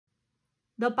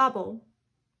the bubble.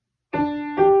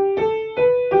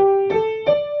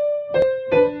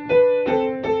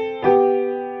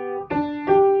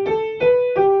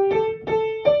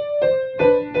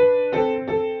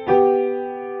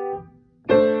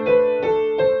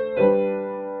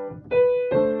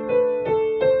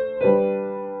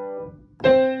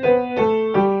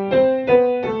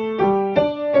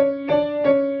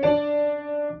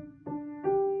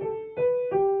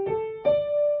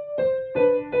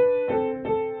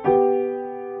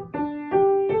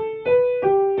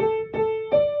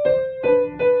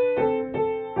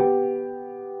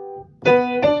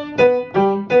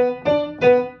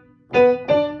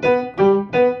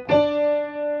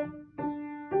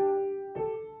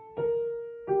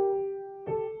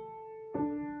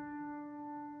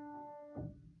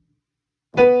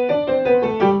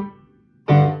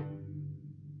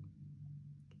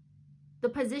 The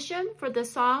position for the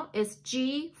song is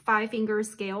G 5-finger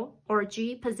scale or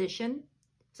G position.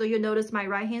 So you notice my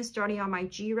right hand starting on my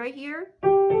G right here.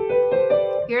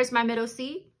 Here's my middle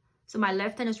C. So my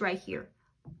left hand is right here.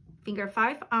 Finger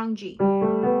 5 on G.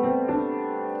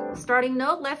 Starting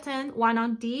note, left hand 1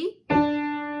 on D.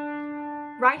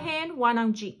 Right hand 1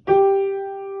 on G.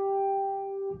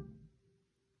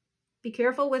 Be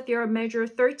careful with your measure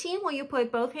 13 when you play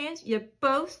both hands. You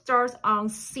both start on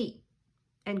C.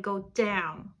 And go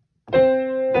down.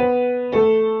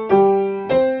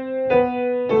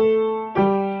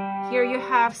 Here you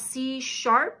have C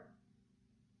sharp,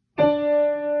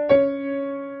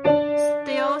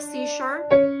 still C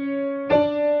sharp,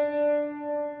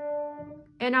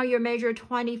 and on your measure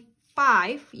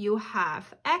 25 you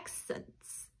have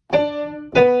accents.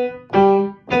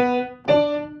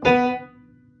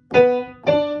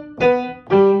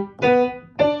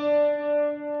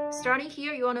 Starting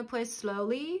here, you want to play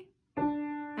slowly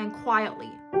and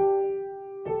quietly.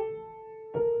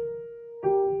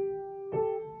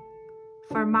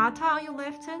 Fermata on your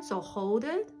left hand, so hold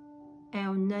it.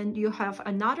 And then you have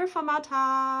another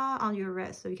fermata on your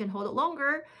wrist, so you can hold it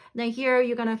longer. Then here,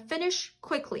 you're going to finish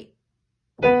quickly.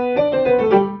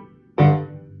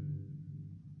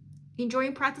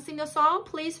 Enjoying practicing the song?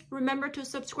 Please remember to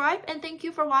subscribe and thank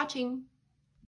you for watching.